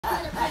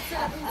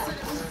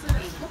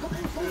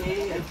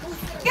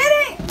Get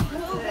it!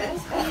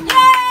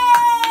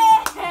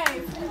 Yay!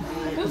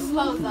 You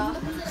slow though.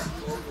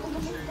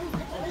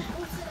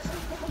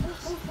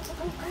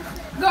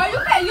 Girl, you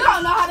can't. You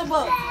don't know how to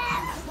book.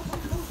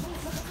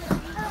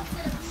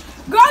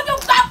 Girl, you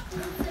stop.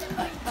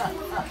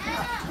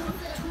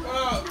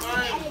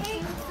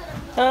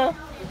 Huh?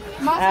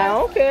 I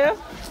don't care.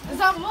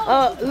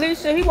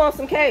 Alicia, he wants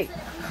some cake.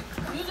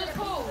 You just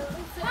cool.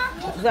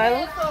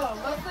 Zyla?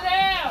 Go sit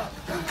down.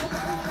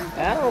 I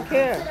don't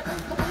care.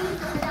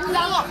 I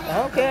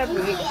don't care if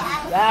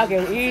y'all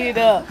can eat it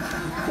up.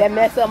 That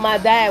mess up my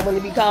diet when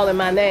they be calling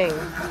my name.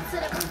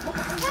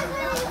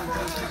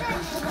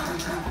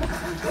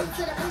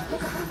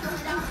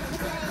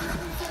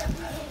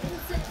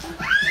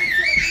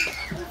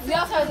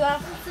 Yes, sir.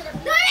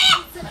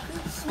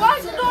 Why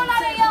is you doing all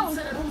that yelling? I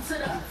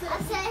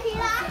said he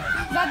like.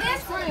 Now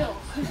that's real.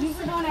 Cause you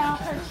been doing that on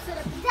purpose.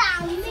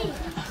 Down me.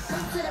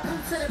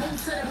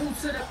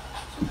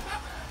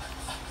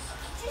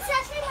 She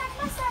said she like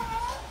my son.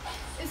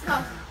 It's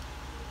called.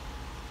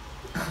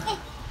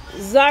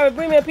 Zara,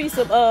 bring me a piece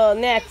of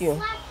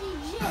napkin.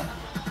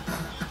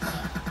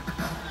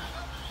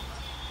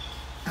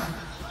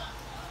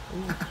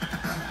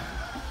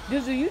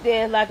 Juju, you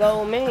dance like an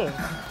old man.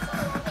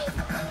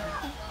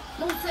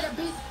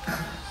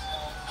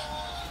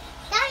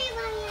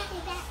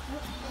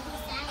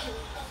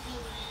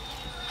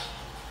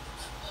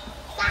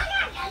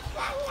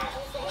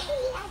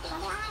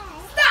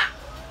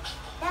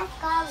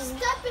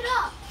 Step it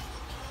up.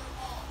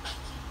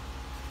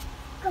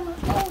 Come on,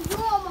 you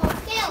almost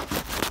killed.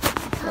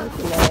 Thank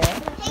you, man.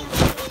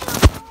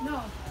 No.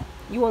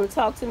 You want to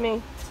talk to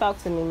me? Talk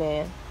to me,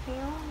 man.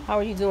 How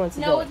are you doing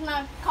today? No, it's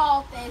not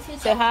called that.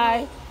 Say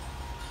hi.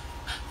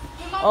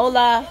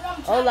 Hola.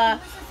 Hola.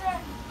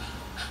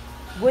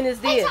 Buenos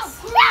dias.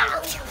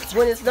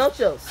 Buenos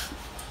noches.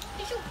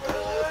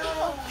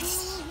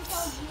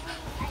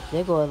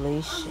 There go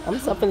Alicia. I'm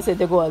going to say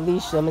there go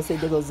Alicia. I'm going to say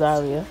there go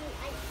Zaria.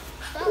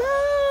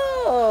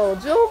 No,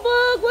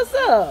 Junebug, what's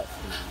up?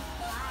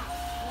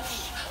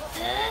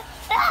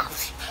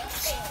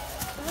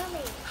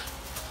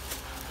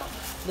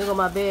 Look at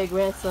my bad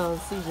grandson,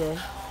 CJ.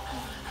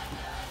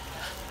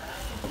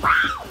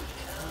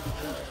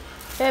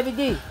 Heavy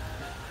D.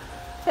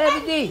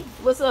 Heavy D,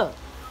 what's up?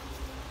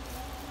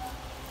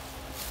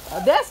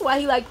 That's why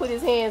he like put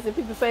his hands in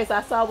people's face.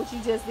 I saw what you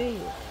just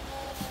did.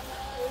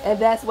 And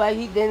that's why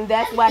he didn't.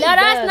 That's why he does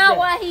that's not that.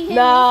 why he hit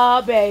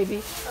No,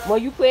 baby.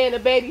 When you playing the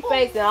baby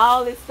face and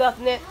all this stuff,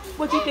 and that,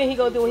 what you think he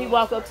gonna do when he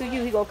walk up to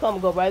you? He gonna come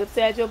and go right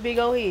upside your big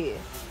old head.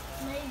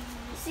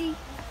 See?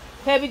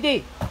 Heavy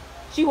D,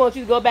 she wants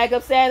you to go back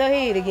upside her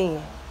head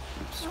again.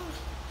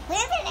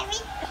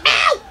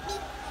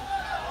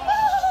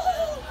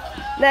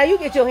 Now you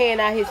get your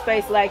hand out his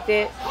face like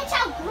that.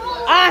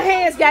 Our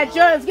hands got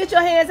germs. Get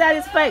your hands out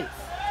his face.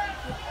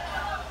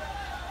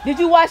 Did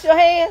you wash your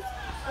hands?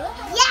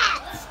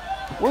 Yes.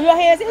 Well, your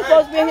hands ain't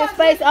supposed to be in his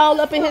face, all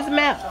up in his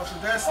mouth.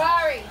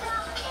 Sorry.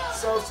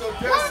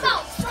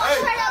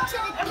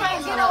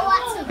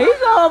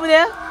 He's over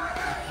there.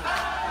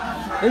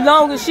 As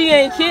long as she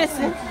ain't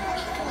kissing.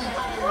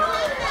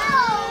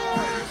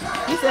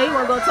 He said he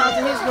want to go talk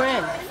to his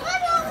granny.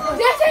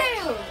 That's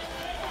him.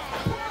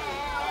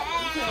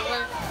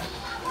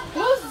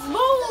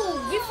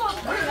 Move. Get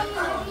fucked. I don't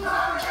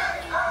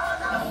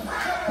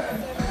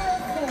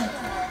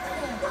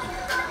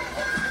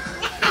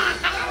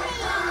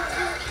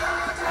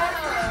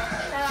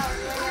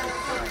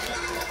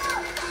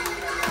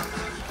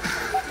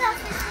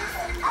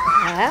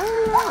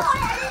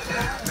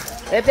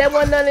know. If that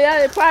wasn't none of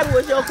that, it probably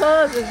was your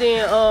cousins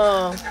then.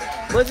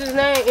 What's his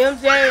name?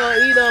 MJ or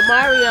either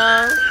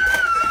Marion.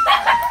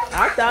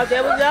 I thought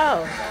that was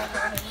y'all.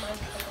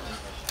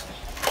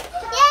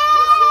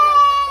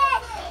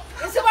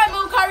 Yay! Is somebody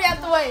move Curry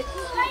out the way?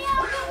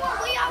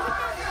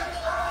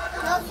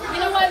 You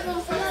know what?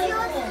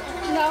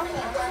 No.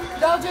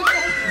 Don't drink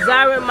it.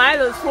 Zara and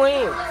Milo's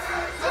twins.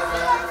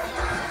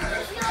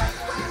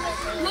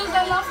 Look,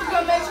 that lobster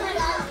gonna make sure.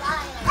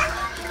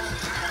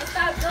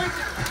 Stop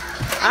drinking.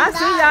 I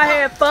see y'all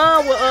had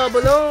fun with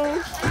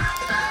balloons.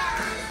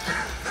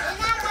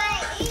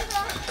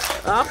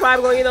 I'm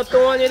probably gonna end up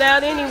throwing it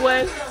out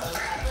anyway.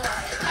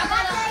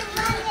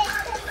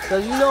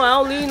 Cause you know I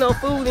don't leave no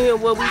food in here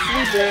where we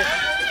sleep at.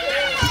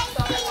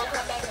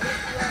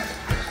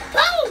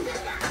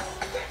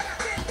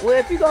 Well,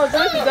 if you gonna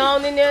drink it, go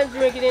on in there and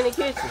drink it in the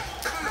kitchen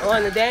or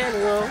in the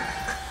dining room.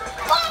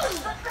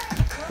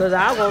 Cause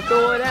I'm gonna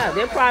throw it out.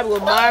 They're probably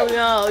with Marion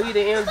or either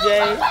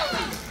MJ.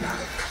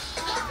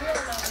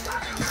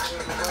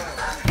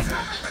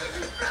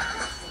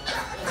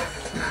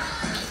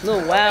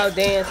 Little wild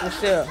dance and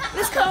stuff.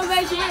 Let's come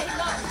back here.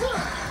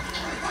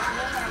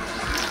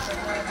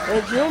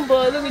 And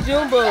Junebug, look at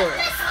Junebug.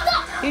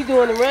 He's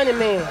doing the running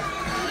man.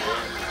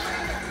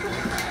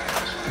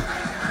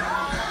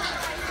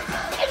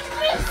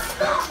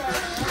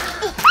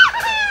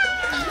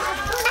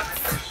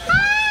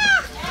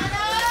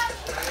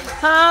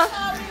 Huh?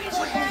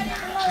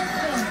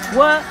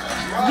 What?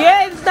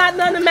 Yeah, was not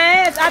none of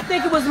mine. I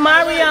think it was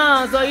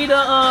Marion's or either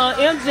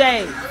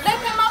MJ. They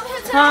came over here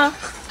today. Huh?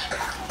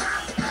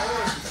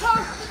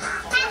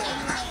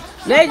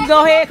 They can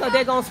go ahead because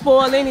they're going to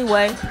spoil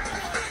anyway.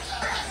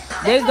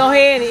 They can go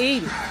ahead and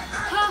eat it.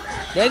 Huh?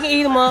 They can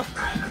eat them up.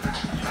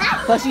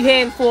 Because she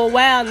had it for a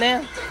while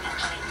now.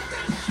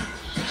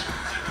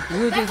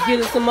 We'll just get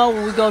us some more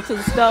when we go to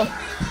the store.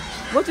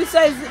 What you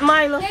say,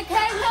 Mila? They came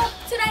here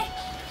today.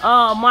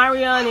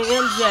 Marion and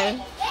MJ.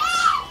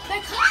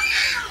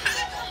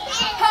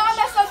 How I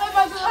messed up my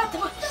brother like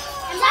that.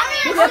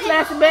 Get that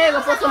plastic bag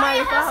or put somebody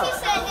in the She house.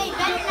 said they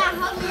better not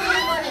hug me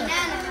anymore than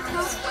Nana.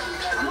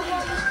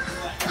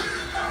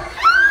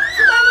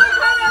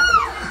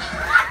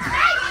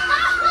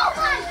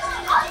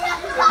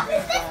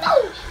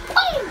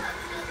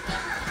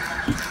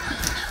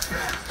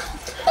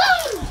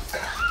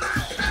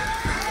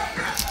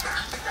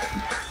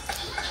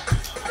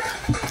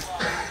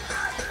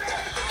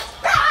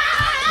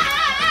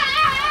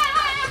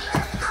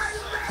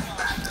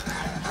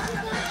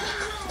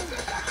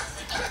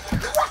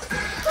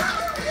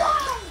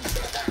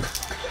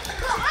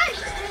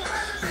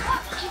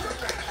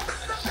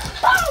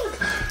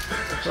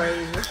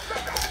 Crazy.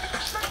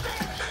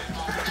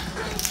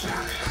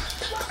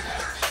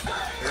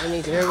 I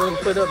need to hear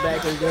put up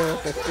back in doing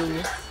some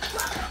school.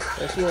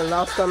 But she done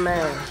lost her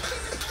mind.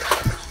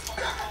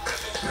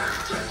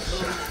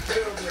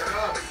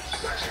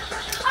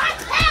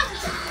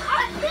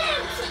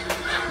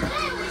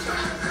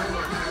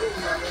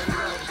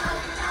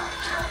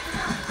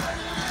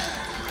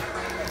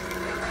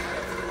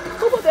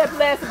 Who put that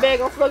plastic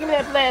bag on the floor? Give me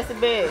that plastic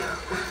bag.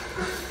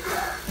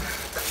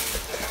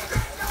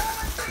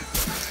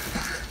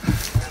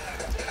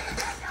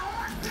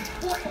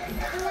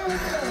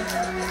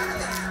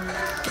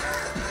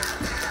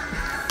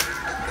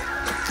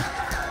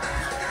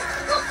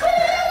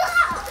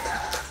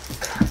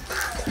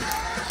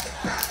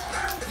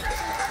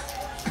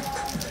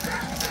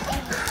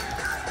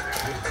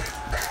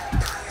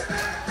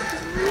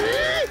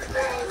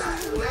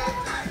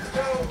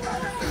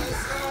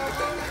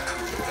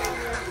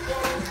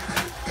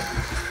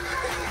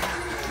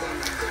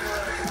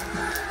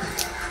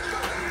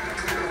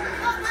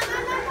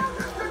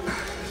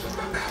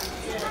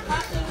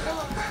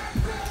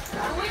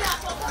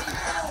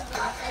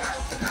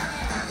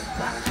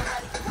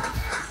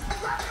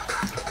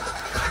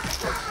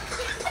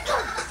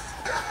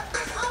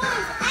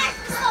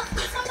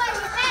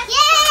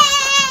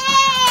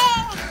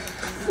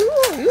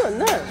 You a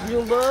nut,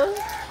 Junebug.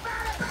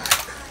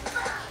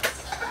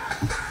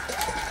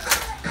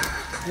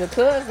 Your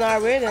cousin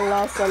already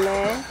lost her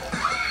man.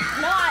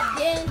 No, I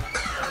didn't.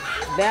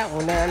 That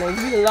one down there.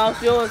 You done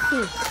lost yours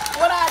too.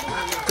 What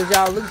I did? Because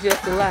y'all look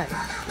just alike.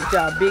 With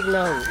y'all big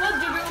nose. What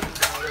did you do?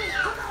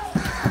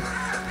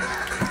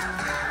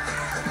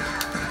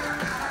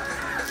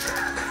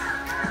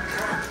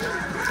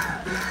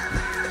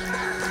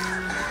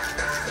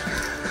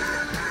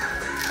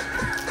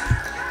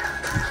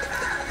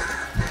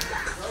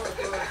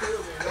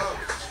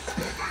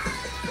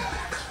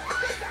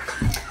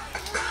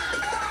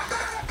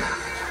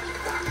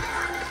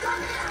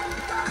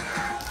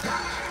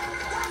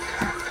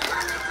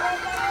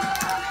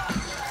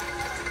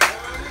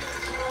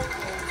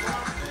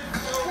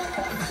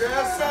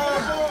 Yes,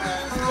 sir.